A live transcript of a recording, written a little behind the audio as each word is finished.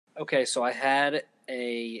Okay, so I had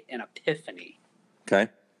an epiphany. Okay.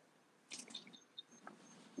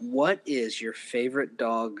 What is your favorite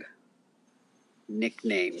dog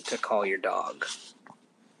nickname to call your dog?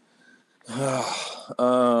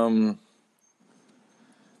 I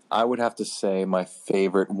would have to say my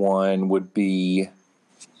favorite one would be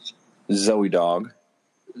Zoe Dog.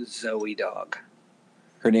 Zoe Dog.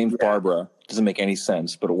 Her name's Barbara. Doesn't make any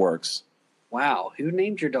sense, but it works. Wow, who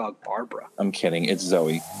named your dog Barbara? I'm kidding. It's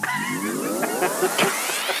Zoe.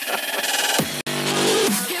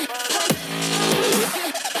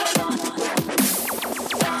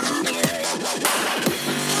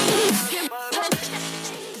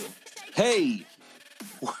 Hey,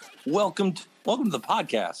 welcome to the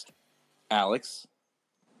podcast, Alex.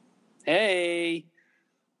 Hey.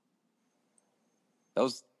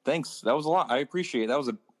 Thanks. That was a lot. I appreciate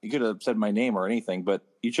it. You could have said my name or anything, but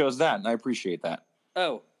you chose that, and I appreciate that.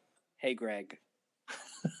 Oh, hey, Greg.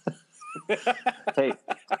 Hey,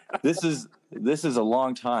 this is a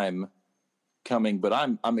long time coming, but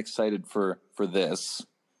I'm excited for this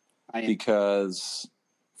because,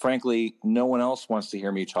 frankly, no one else wants to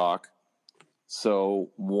hear me talk. So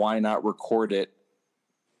why not record it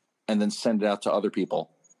and then send it out to other people?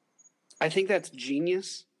 I think that's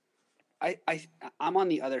genius. I'm on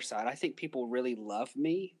the other side. I think people really love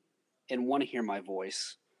me and want to hear my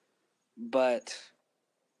voice, but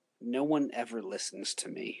no one ever listens to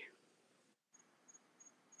me.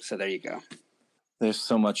 So there you go. There's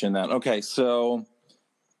so much in that. Okay, so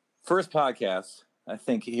first podcast, I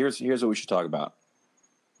think here's what we should talk about.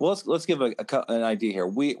 Well, let's give an idea here.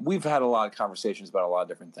 We've had a lot of conversations about a lot of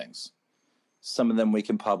different things. Some of them we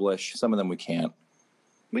can publish, some of them we can't.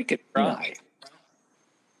 We could try. Yeah.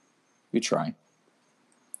 We try.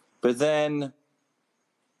 But then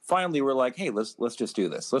finally we're like, hey, let's just do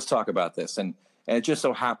this. Let's talk about this. And it just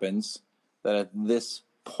so happens that at this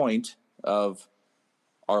point of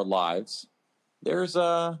our lives, there's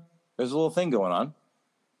a little thing going on.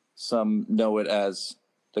 Some know it as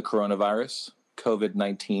the coronavirus,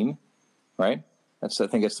 COVID-19, right? I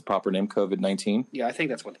think it's the proper name, COVID-19. Yeah, I think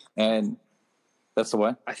that's what. And that's the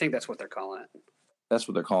what? I think that's what they're calling it. That's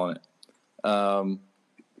what they're calling it.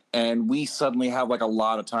 And we suddenly have like a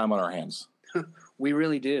lot of time on our hands. We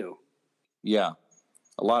really do. Yeah,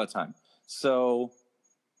 a lot of time. So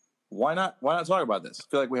why not talk about this? I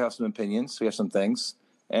feel like we have some opinions. We have some things.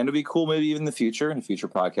 And it'd be cool maybe even in the future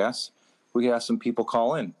podcasts, we could have some people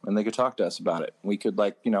call in and they could talk to us about it. We could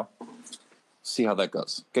see how that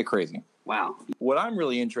goes. Get crazy. Wow. What I'm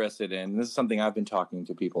really interested in, this is something I've been talking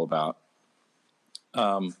to people about,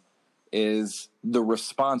 is the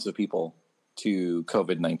response of people to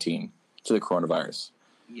COVID-19, to the coronavirus.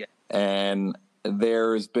 Yeah. And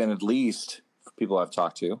there's been, at least people I've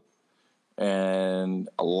talked to, and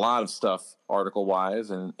a lot of stuff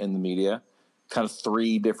article-wise and in the media, kind of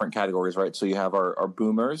three different categories, right? So you have our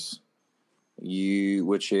boomers,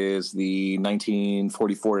 which is the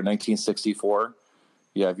 1944 to 1964.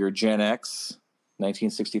 You have your Gen X,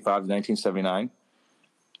 1965 to 1979.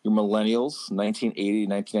 Your millennials, 1980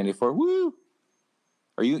 to 1994. Woo!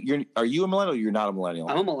 Are you a millennial or you're not a millennial?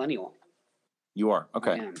 I'm a millennial. You are?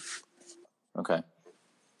 Okay. I am. Okay.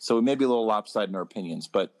 So we may be a little lopsided in our opinions,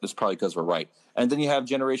 but it's probably because we're right. And then you have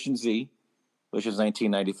Generation Z, which is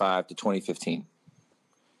 1995 to 2015.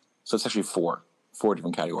 So it's actually four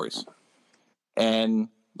different categories. And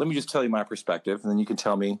let me just tell you my perspective, and then you can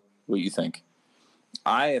tell me what you think.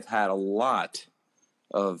 I have had a lot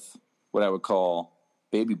of what I would call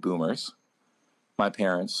baby boomers, my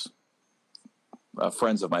parents,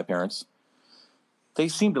 friends of my parents. They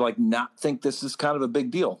seem to not think this is kind of a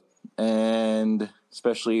big deal. And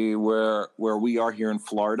especially where we are here in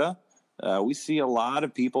Florida, we see a lot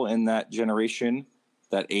of people in that generation,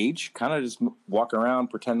 that age, kind of just walking around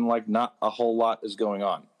pretending like not a whole lot is going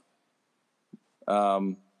on.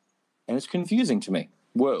 And it's confusing to me.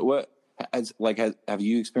 Have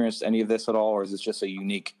you experienced any of this at all, or is this just a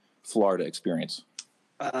unique Florida experience?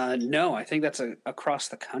 No, I think that's across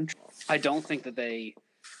the country. I don't think that they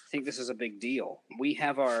think this is a big deal. We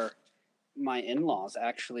have my in-laws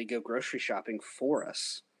actually go grocery shopping for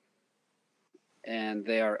us, and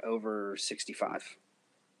they are over 65.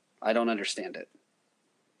 I don't understand it.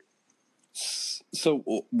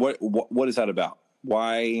 So what is that about?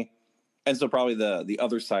 Why? And so probably the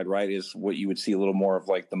other side, right, is what you would see a little more of,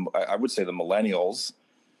 like I would say the millennials,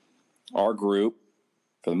 our group,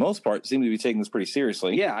 for the most part, seem to be taking this pretty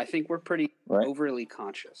seriously. Yeah, I think we're pretty overly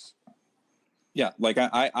conscious. Yeah, like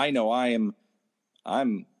I know I'm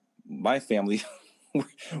my family,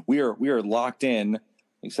 we are locked in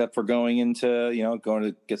except for going into, going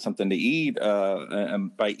to get something to eat.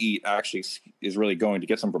 And by eat, actually is really going to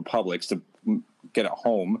get some from Publix to get it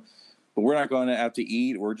home. But we're not going to have to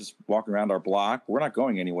eat. We're just walking around our block. We're not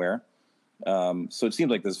going anywhere. So it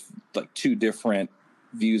seems like there's like two different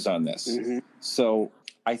views on this. Mm-hmm. So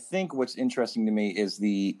I think what's interesting to me is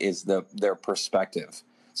their perspective.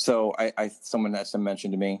 So someone has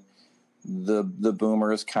mentioned to me, the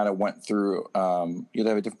boomers kind of went through, they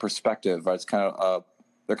have a different perspective. It's kind of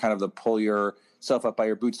they're kind of the pull yourself up by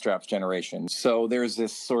your bootstraps generation. So there's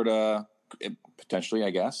this sort of potentially, I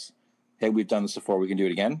guess, hey, we've done this before, we can do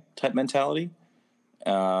it again type mentality.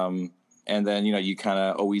 And then, you kind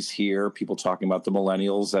of always hear people talking about the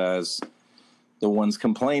millennials as the ones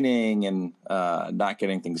complaining and not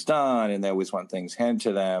getting things done, and they always want things handed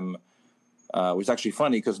to them, which is actually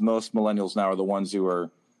funny because most millennials now are the ones who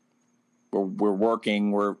we're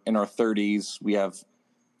working, we're in our 30s, we have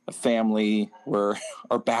a family, where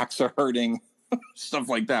our backs are hurting, stuff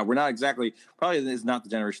like that. We're not exactly, probably is not the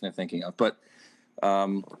generation they're thinking of, but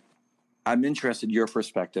I'm interested in your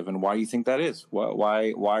perspective and why you think that is.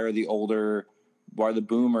 Why are the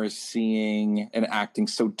boomers seeing and acting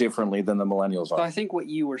so differently than the millennials are? So I think what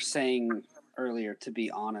you were saying earlier, to be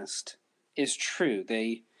honest, is true.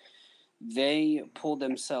 They pulled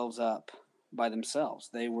themselves up by themselves.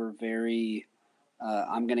 They were very,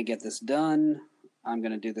 I'm going to get this done. I'm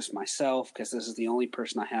going to do this myself because this is the only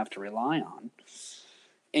person I have to rely on.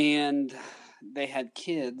 And they had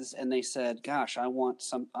kids, and they said, "Gosh, I want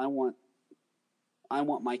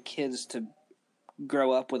my kids to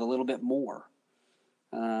grow up with a little bit more."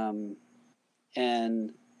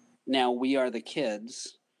 And now we are the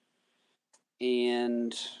kids,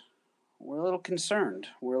 and we're a little concerned.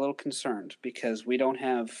 We're a little concerned because we don't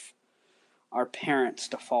have our parents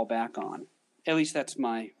to fall back on. At least that's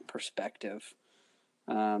my perspective.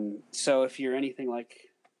 So if you're anything like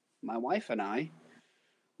my wife and I,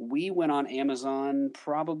 we went on Amazon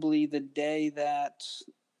probably the day that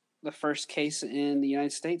the first case in the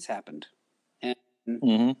United States happened. And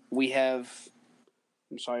we have,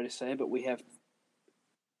 I'm sorry to say, but we have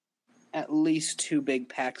at least 2 big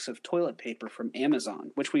packs of toilet paper from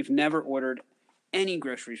Amazon, which we've never ordered any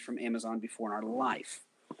groceries from Amazon before in our life.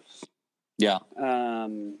 Yeah.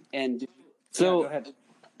 And so, go ahead.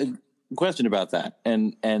 Question about that,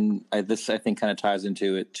 and this I think kind of ties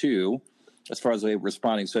into it too, as far as the way we're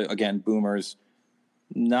responding. So again, boomers,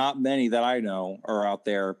 not many that I know are out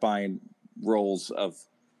there buying rolls of,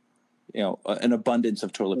 an abundance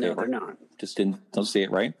of toilet paper. No, they're not. Just don't see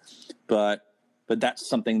it, right? But that's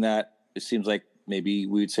something that it seems like maybe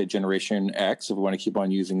we would say Generation X, if we want to keep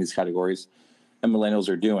on using these categories, and millennials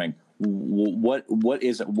are doing. What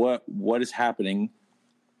is happening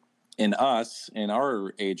in us, in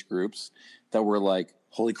our age groups, that we're like,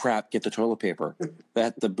 holy crap, get the toilet paper,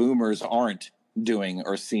 that the boomers aren't doing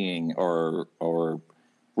or seeing or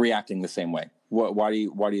reacting the same way? Why do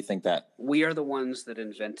you think that? We are the ones that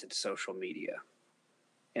invented social media.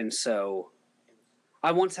 And so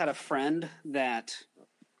I once had a friend that,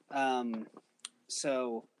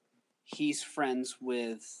 so he's friends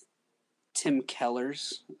with Tim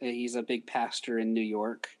Kellers. He's a big pastor in New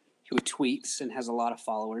York who tweets and has a lot of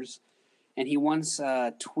followers. And he once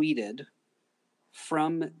tweeted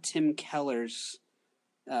from Tim Keller's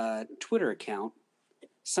Twitter account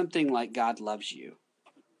something like, "God loves you."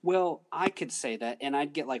 Well, I could say that, and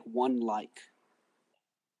I'd get like 1 like.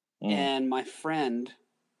 And my friend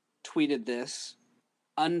tweeted this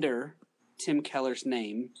under Tim Keller's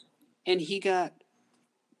name, and he got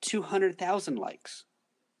 200,000 likes.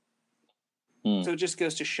 So it just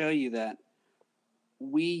goes to show you that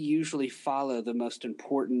we usually follow the most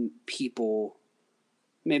important people,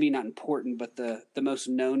 maybe not important, but the most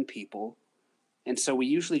known people. And so we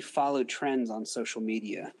usually follow trends on social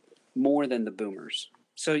media more than the boomers.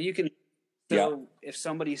 So you can, if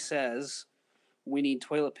somebody says we need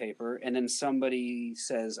toilet paper, and then somebody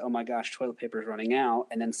says, "Oh my gosh, toilet paper is running out,"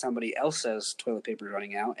 and then somebody else says toilet paper is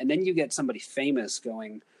running out, and then you get somebody famous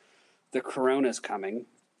going, "The corona's coming."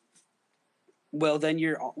 Well, then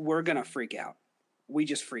we're gonna freak out. We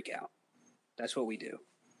just freak out. That's what we do.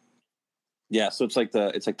 Yeah, so it's like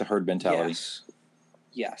the herd mentality.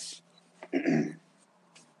 Yes.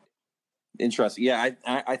 Interesting. Yeah,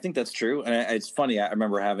 I think that's true, and it's funny. I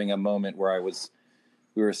remember having a moment where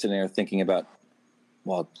we were sitting there thinking about,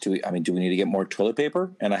 well, do we need to get more toilet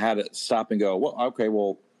paper? And I had to stop and go, well, okay,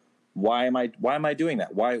 well, why am I doing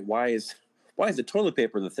that? Why is the toilet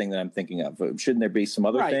paper the thing that I'm thinking of? Shouldn't there be some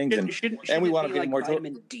other things? And we want to get more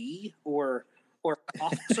vitamin D or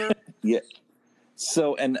officer. Yeah.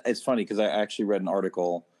 So, and it's funny because I actually read an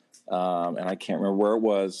article, and I can't remember where it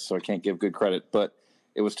was, so I can't give good credit, but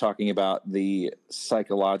it was talking about the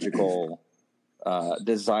psychological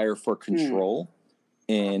desire for control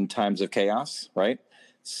in times of chaos, right?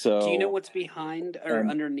 So, do you know what's behind or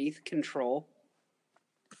underneath control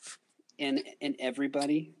in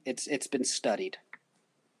everybody? It's been studied.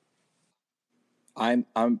 I'm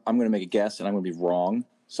going to make a guess, and I'm going to be wrong.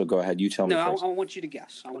 So go ahead. You tell me first. I want you to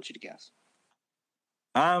guess.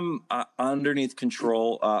 Underneath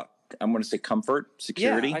control. I'm going to say comfort,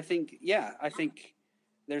 security. Yeah, I think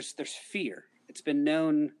there's fear. It's been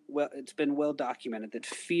known. Well, it's been well documented that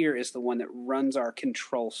fear is the one that runs our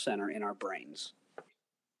control center in our brains.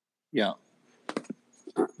 Yeah.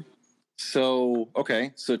 So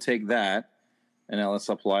okay, so take that, and now let's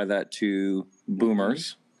apply that to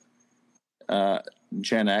boomers.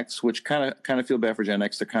 Gen X, which kind of feel bad for Gen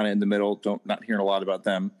X. They're kind of in the middle. Not hearing a lot about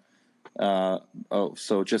them.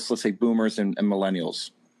 So just let's say boomers and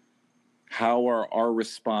millennials. How are our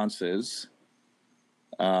responses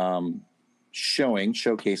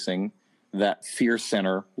showcasing that fear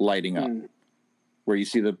center lighting up? Where you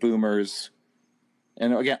see the boomers,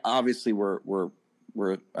 and again, obviously we're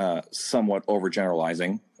somewhat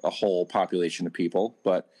overgeneralizing a whole population of people,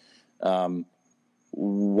 but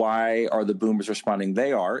why are the boomers responding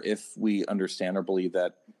they are, if we understand or believe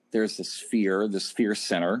that there's this fear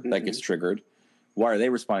center that gets triggered? Why are they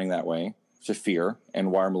responding that way to fear, and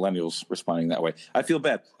why are millennials responding that way? I feel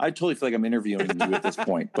bad. I totally feel like I'm interviewing you at this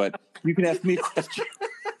point, but you can ask me a question.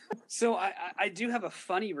 So I do have a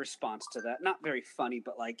funny response to that. Not very funny,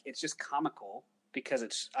 but like it's just comical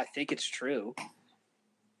because I think it's true.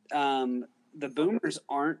 The boomers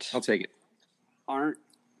I'll take it. aren't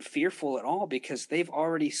fearful at all because they've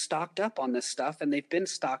already stocked up on this stuff, and they've been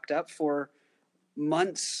stocked up for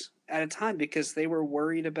months at a time because they were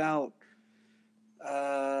worried about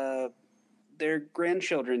their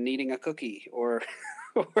grandchildren needing a cookie or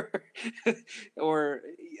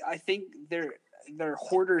I think they're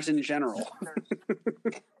hoarders in general.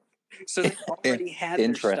 So they already had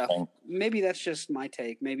their stuff. Maybe that's just my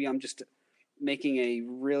take. Maybe I'm just making a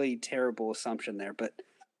really terrible assumption there, but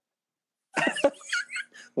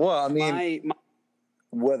well, I mean,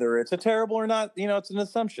 whether it's a terrible or not, it's an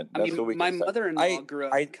assumption. That's what we my mother-in-law grew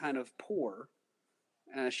up kind of poor.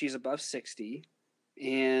 She's above 60,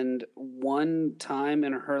 and one time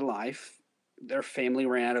in her life, their family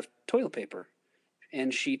ran out of toilet paper,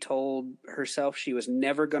 and she told herself she was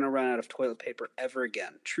never going to run out of toilet paper ever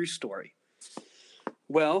again. True story.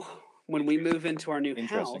 Well, when we move into our new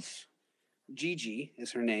house, Gigi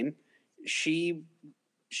is her name. She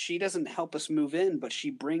doesn't help us move in, but she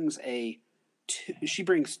brings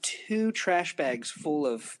two trash bags full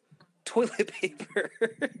of toilet paper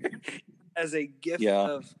as a gift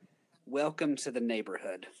of welcome to the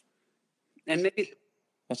neighborhood. And maybe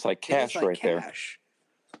that's like cash there.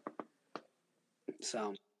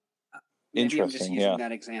 So maybe interesting. I'm just using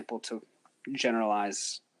that example to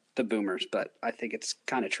generalize the boomers, but I think it's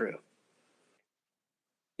kind of true.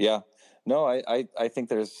 Yeah. No, I think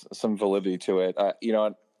there's some validity to it.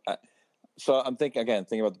 So I'm thinking about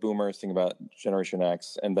the boomers, thinking about Generation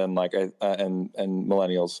X, and then and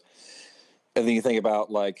millennials. And then you think about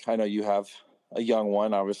I know you have a young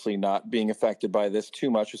one, obviously not being affected by this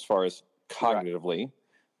too much as far as cognitively,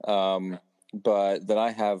 but then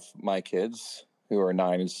I have my kids who are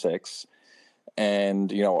 9 and 6,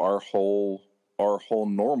 and our whole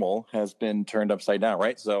normal has been turned upside down,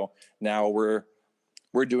 right? So now we're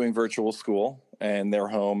doing virtual school, and they're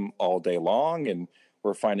home all day long, and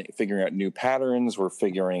we're figuring out new patterns. We're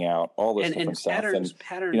figuring out all this different stuff.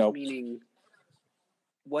 Patterns meaning,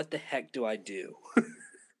 what the heck do I do?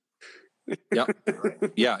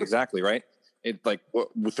 Yeah, exactly, right? It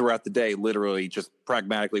throughout the day, literally, just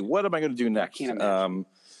pragmatically, what am I going to do next? I can't imagine.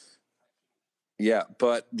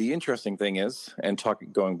 But the interesting thing is, and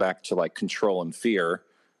going back to control and fear,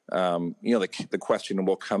 the question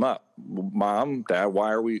will come up: Mom, Dad,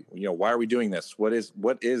 why are we doing this? What is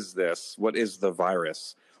this? What is the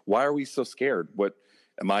virus? Why are we so scared? What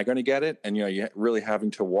am I going to get it? And you're really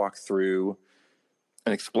having to walk through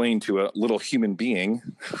and explain to a little human being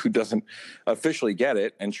who doesn't officially get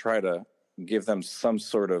it, and try to give them some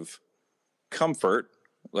sort of comfort,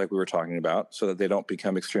 like we were talking about, so that they don't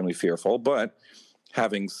become extremely fearful, but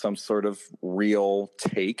having some sort of real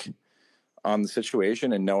take on the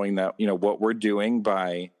situation, and knowing that what we're doing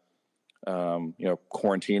by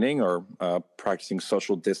quarantining or practicing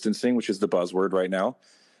social distancing, which is the buzzword right now,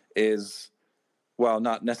 is, while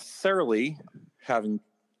not necessarily having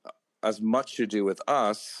as much to do with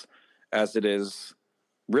us as it is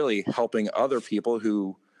really helping other people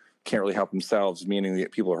who can't really help themselves, meaning the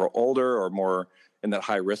people who are older or more in that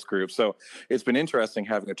high risk group. So it's been interesting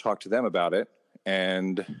having to talk to them about it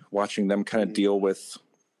and watching them kind of deal with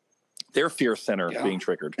their fear center being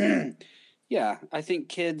triggered. Yeah, I think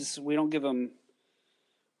kids, we don't give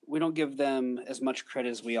them as much credit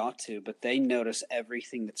as we ought to, but they notice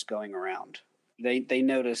everything that's going around. They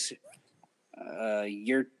notice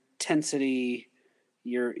your tensity,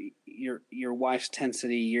 your wife's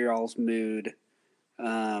tensity, your all's mood,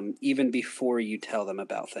 even before you tell them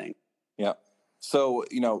about things. Yeah. So,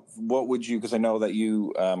 what would you, because I know that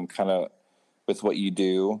you kind of, with what you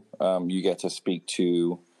do, you get to speak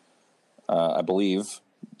to, I believe,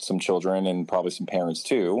 some children and probably some parents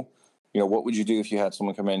too. What would you do if you had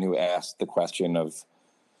someone come in who asked the question of,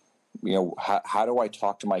 how do I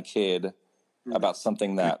talk to my kid about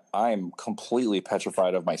something that I'm completely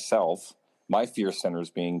petrified of myself? My fear center is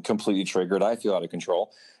being completely triggered. I feel out of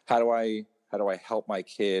control. How do I help my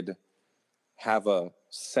kid have a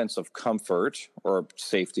sense of comfort or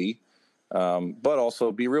safety, but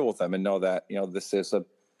also be real with them and know that, this is a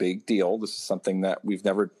big deal. This is something that we've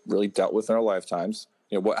never really dealt with in our lifetimes.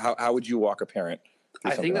 How would you walk a parent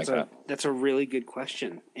through something like that? That's a really good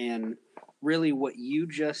question. And really what you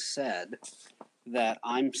just said, that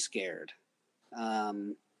I'm scared,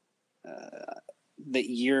 that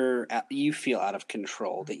you feel out of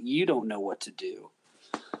control, that you don't know what to do.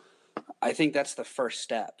 I think that's the first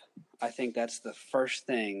step. I think that's the first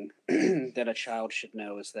thing that a child should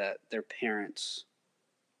know, is that their parents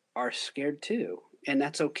are scared too. And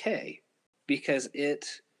that's okay, because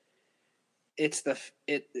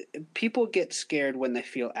people get scared when they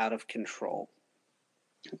feel out of control.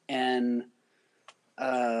 And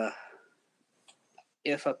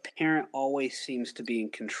if a parent always seems to be in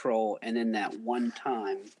control, and in that one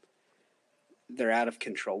time they're out of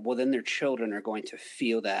control, well, then their children are going to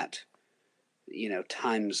feel that,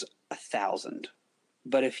 times 1,000.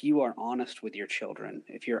 But if you are honest with your children,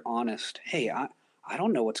 if you're honest, hey, I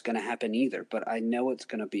don't know what's going to happen either, but I know it's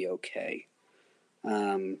going to be okay.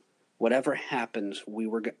 Whatever happens,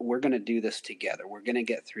 we're going to do this together. We're going to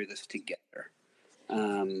get through this together.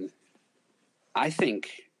 I think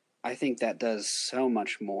that does so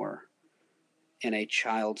much more in a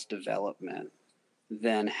child's development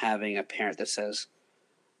than having a parent that says,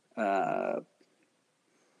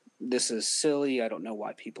 this is silly. I don't know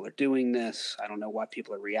why people are doing this. I don't know why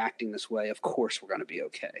people are reacting this way. Of course we're going to be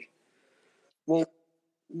okay. Well,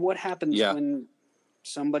 what happens when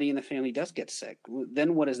somebody in the family does get sick?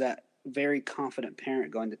 Then what is that very confident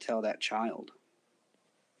parent going to tell that child?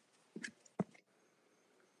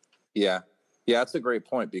 Yeah, that's a great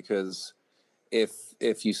point, because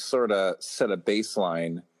if you sort of set a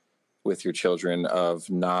baseline with your children of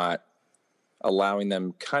not allowing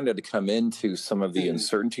them kind of to come into some of the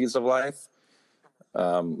uncertainties of life,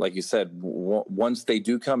 like you said, once they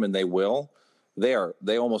do come, and they will, they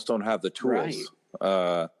almost don't have the tools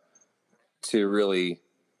to really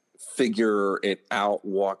figure it out,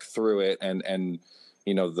 walk through it, and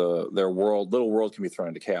their little world can be thrown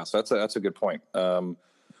into chaos. So that's a good point.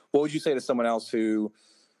 What would you say to someone else who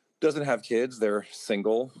doesn't have kids? They're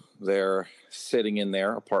single. They're sitting in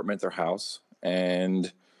their apartment, their house,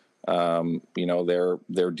 and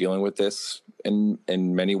they're dealing with this in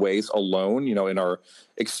many ways alone. In our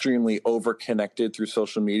extremely over-connected through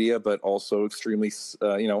social media, but also extremely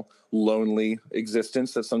lonely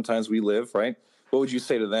existence that sometimes we live. Right? What would you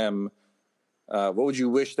say to them? What would you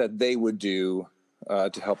wish that they would do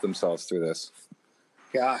to help themselves through this?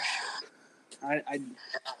 Gosh,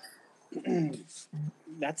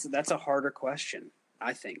 that's a harder question,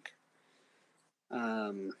 I think.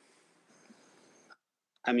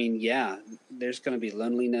 There's going to be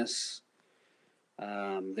loneliness.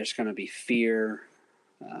 There's going to be fear.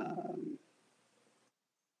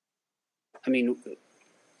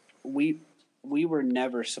 We were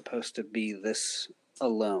never supposed to be this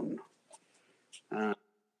alone.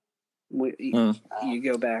 You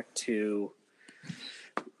go back to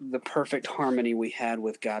the perfect harmony we had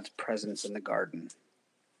with God's presence in the garden.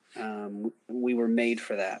 We were made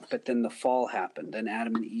for that, but then the fall happened, and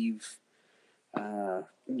Adam and Eve, the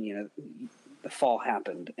fall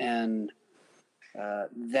happened, and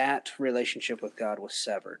that relationship with God was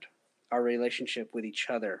severed. Our relationship with each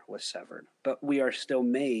other was severed, but we are still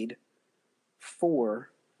made for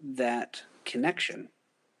that connection.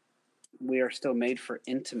 We are still made for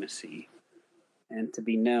intimacy, and to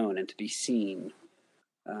be known and to be seen,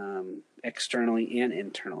 externally and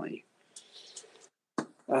internally.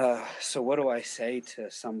 So what do I say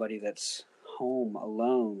to somebody that's home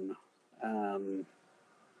alone?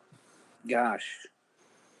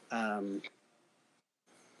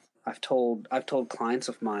 I've told clients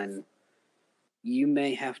of mine, you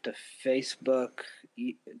may have to Facebook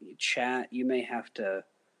chat, you may have to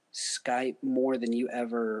Skype more than you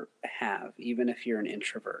ever have, even if you're an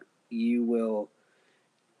introvert. You'll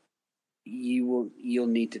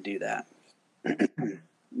need to do that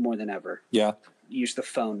more than ever. Yeah. Use the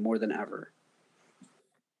phone more than ever.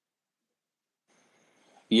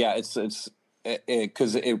 Yeah, it's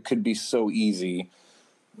because it could be so easy,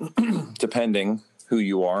 depending who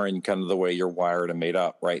you are and kind of the way you're wired and made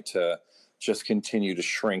up, right? To just continue to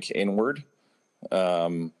shrink inward.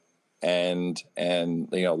 And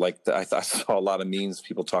like I saw a lot of memes,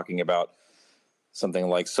 people talking about something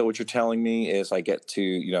like, so what you're telling me is I get to,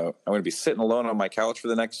 I'm going to be sitting alone on my couch for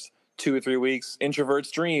the next 2 or 3 weeks,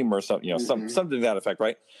 introvert's dream, or something, something to that effect,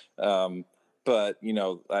 right? But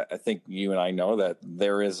I think you and I know that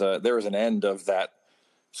there is an end of that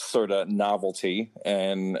sort of novelty,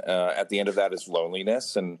 and at the end of that is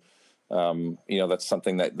loneliness, and that's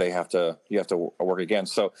something that you have to work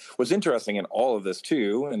against. So what's interesting in all of this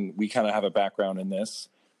too, and we kind of have a background in this,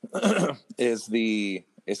 is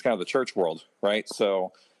kind of the church world, right?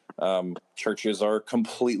 So churches are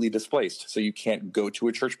completely displaced. So you can't go to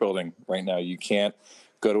a church building right now. You can't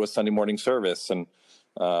go to a Sunday morning service, and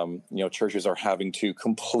churches are having to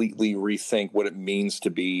completely rethink what it means to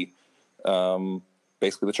be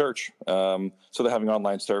basically the church. So they're having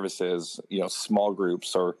online services, small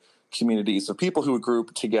groups or communities of people who would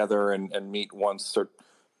group together and meet once or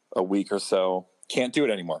a week or so. Can't do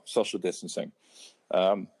it anymore. Social distancing.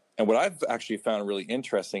 And what I've actually found really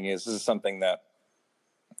interesting is this is something that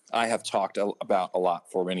I have talked about a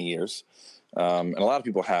lot for many years. And a lot of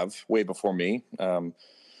people have way before me.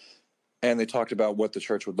 And they talked about what the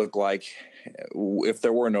church would look like if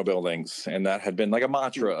there were no buildings. And that had been like a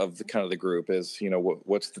mantra of the group is,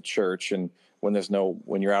 what's the church? And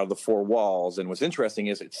when you're out of the four walls. And what's interesting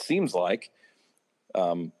is it seems like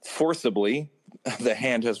forcibly the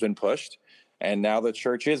hand has been pushed, and now the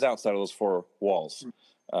church is outside of those four walls.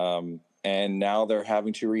 And now they're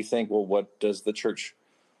having to rethink, well, what does the church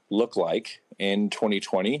look like in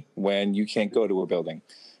 2020 when you can't go to a building?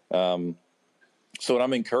 So what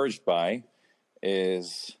I'm encouraged by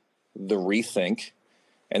is the rethink,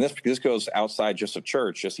 and this goes outside just a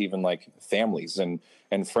church, just even like families and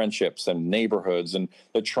friendships and neighborhoods, and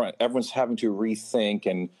everyone's having to rethink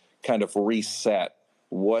and kind of reset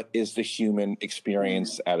what is the human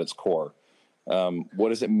experience at its core. What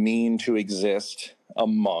does it mean to exist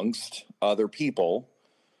amongst other people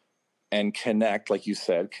and connect, like you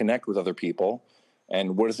said, connect with other people?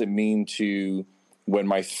 And what does it mean to, when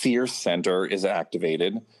my fear center is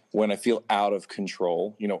activated, when I feel out of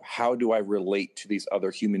control, how do I relate to these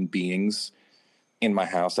other human beings in my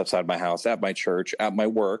house, outside my house, at my church, at my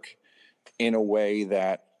work, in a way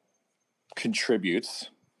that contributes,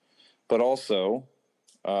 but also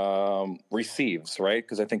receives, right?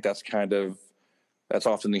 Because I think that's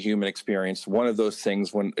often the human experience. One of those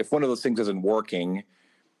things, if one of those things isn't working,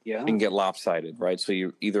 Yeah. it can get lopsided, right? So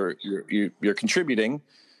you're contributing,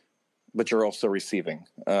 but you're also receiving.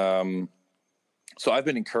 So I've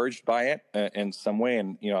been encouraged by it in some way.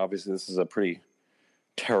 And, obviously this is a pretty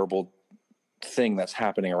terrible thing that's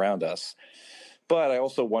happening around us. But I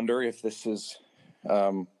also wonder if this is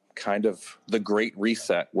kind of the great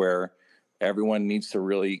reset where everyone gets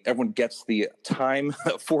the time,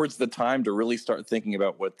 affords the time to really start thinking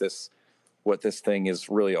about what this thing is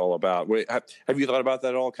really all about. Have you thought about that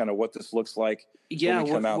at all? Kind of what this looks like when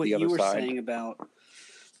we come out the other side? What you were saying about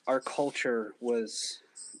our culture was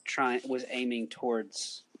aiming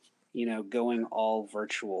towards, going all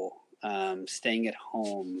virtual, staying at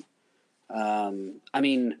home. I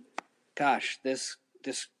mean, gosh, this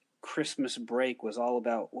Christmas break was all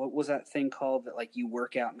about, what was that thing called that like you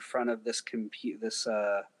work out in front of this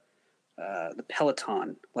the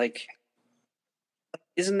Peloton, like,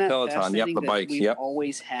 isn't that Peloton, fascinating? the bike, we've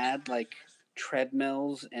always had like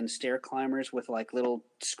treadmills and stair climbers with like little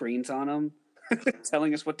screens on them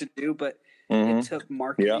telling us what to do, but it took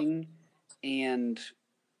marketing and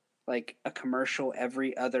like a commercial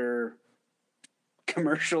every other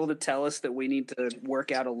commercial to tell us that we need to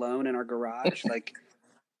work out alone in our garage, like,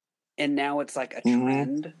 and now it's like a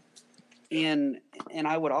trend. And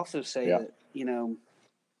I would also say that,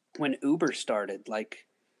 when Uber started, like,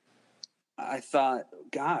 I thought,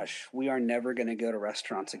 gosh, we are never going to go to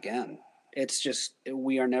restaurants again. It's just,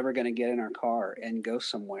 we are never going to get in our car and go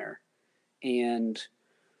somewhere. And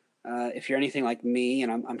if you're anything like me,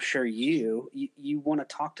 and I'm sure you want to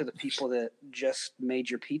talk to the people that just made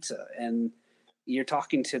your pizza, and you're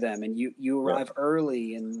talking to them, and you arrive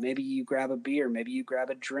early, and maybe you grab a beer, maybe you grab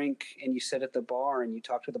a drink, and you sit at the bar and you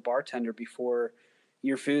talk to the bartender before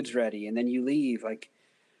your food's ready, and then you leave. Like,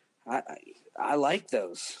 I like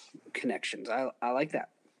those connections. I like that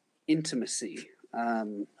intimacy.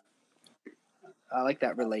 I like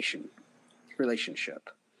that relationship.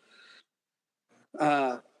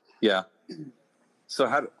 Yeah.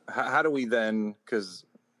 So how do we then, because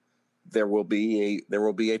there will be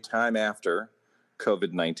a time after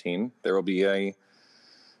COVID-19. There will be a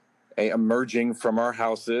emerging from our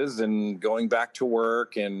houses and going back to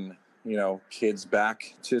work, and kids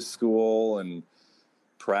back to school and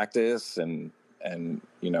practice and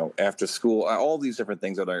after school, all these different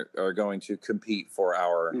things that are going to compete for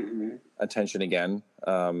our attention again.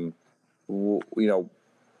 What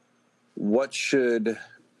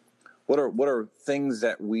are things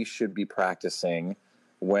that we should be practicing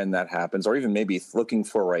when that happens, or even maybe looking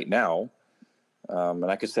for right now? And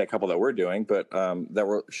I could say a couple that we're doing, but that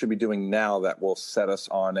we should be doing now that will set us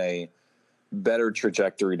on a better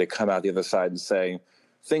trajectory to come out the other side and say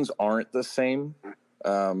things aren't the same.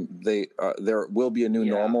 There will be a new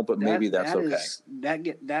normal, but maybe that's okay.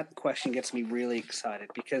 That question gets me really excited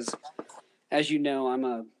because, as you know, I'm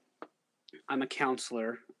a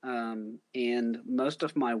counselor, and most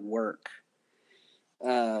of my work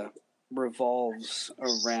revolves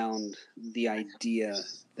around the idea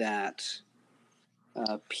that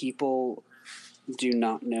people do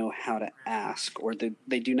not know how to ask, or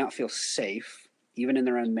they do not feel safe, even in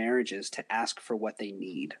their own marriages, to ask for what they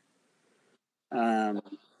need.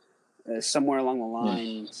 Somewhere along the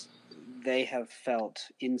lines, they have felt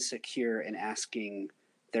insecure in asking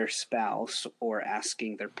their spouse or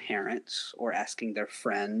asking their parents or asking their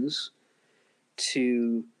friends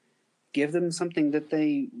to give them something that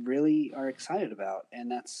they really are excited about, and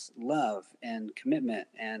that's love and commitment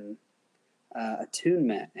and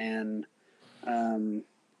attunement and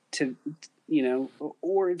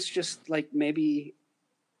or it's just like maybe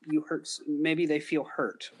they feel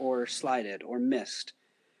hurt or slighted or missed.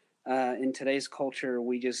 In today's culture,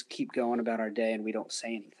 we just keep going about our day and we don't say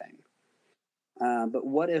anything. But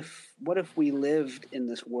what if we lived in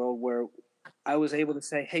this world where I was able to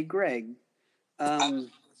say, "Hey, Greg, I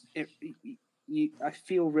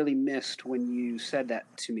feel really missed when you said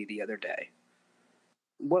that to me the other day."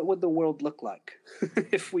 What would the world look like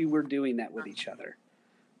if we were doing that with each other?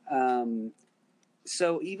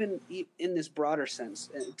 So even in this broader sense,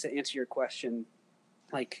 to answer your question,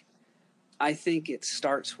 like, I think it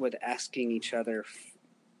starts with asking each other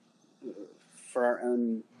for our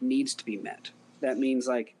own needs to be met. That means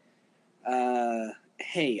like,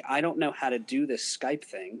 hey, I don't know how to do this Skype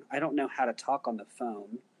thing. I don't know how to talk on the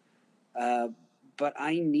phone, but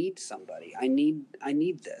I need somebody. I need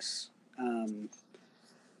this.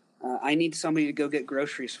 I need somebody to go get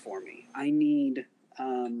groceries for me. I need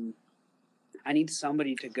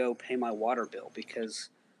somebody to go pay my water bill because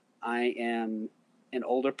I am an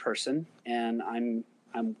older person and I'm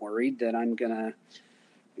worried that I'm gonna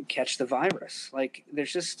catch the virus. Like,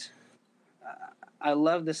 there's just I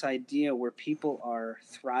love this idea where people are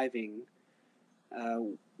thriving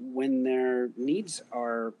when their needs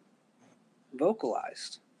are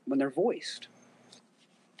vocalized, when they're voiced.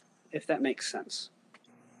 If that makes sense.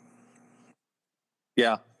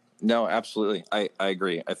 Yeah, no, absolutely. I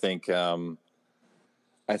agree. I think there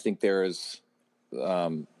is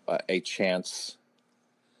a chance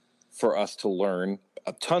for us to learn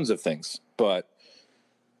tons of things, but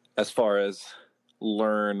as far as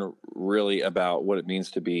learn really about what it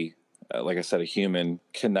means to be, like I said, a human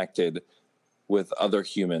connected with other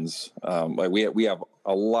humans, like we have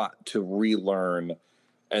a lot to relearn,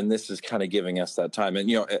 and this is kind of giving us that time. And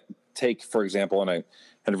take for example, and I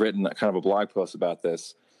had written kind of a blog post about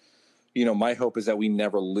this. My hope is that we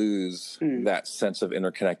never lose that sense of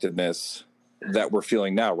interconnectedness that we're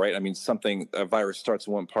feeling now, right? I mean, a virus starts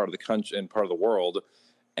in one part of the country and part of the world,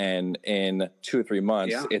 and in 2 or 3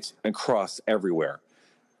 months, it's across everywhere.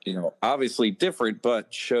 Obviously different,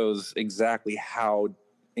 but shows exactly how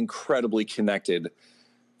incredibly connected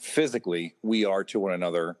physically we are to one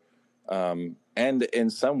another. And in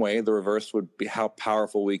some way, the reverse would be how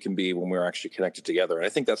powerful we can be when we're actually connected together. And I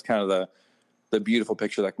think that's kind of the beautiful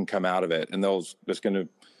picture that can come out of it. And there's going to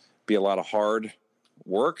be a lot of hard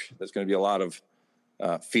work. There's going to be a lot of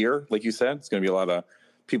fear, like you said. It's going to be a lot of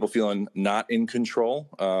people feeling not in control.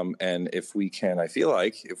 And if we can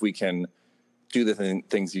do the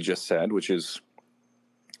things you just said, which is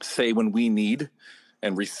say when we need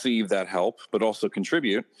and receive that help, but also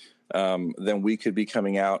contribute, then we could be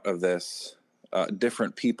coming out of this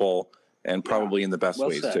different people, and probably in the best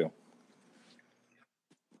ways too.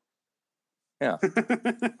 Yeah.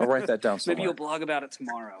 I'll write that down somewhere. Maybe you'll blog about it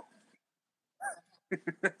tomorrow.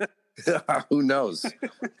 Who knows?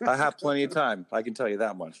 I have plenty of time. I can tell you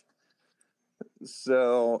that much.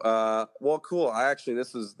 So, well, cool.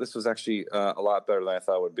 This was actually a lot better than I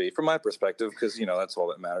thought it would be from my perspective, because that's all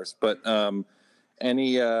that matters. But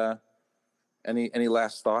any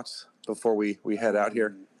last thoughts before we head out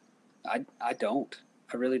here? I don't.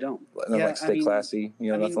 I really don't. Like stay classy,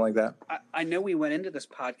 nothing like that. I know we went into this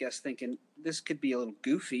podcast thinking this could be a little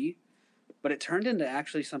goofy, but it turned into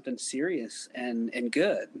actually something serious and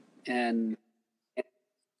good. And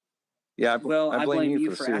yeah, I blame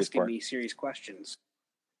you for asking part. me serious questions.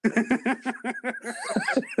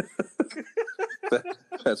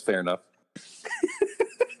 That's fair enough.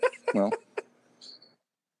 Well,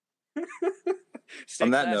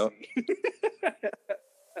 on that note,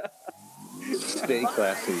 stay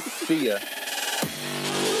classy. See ya.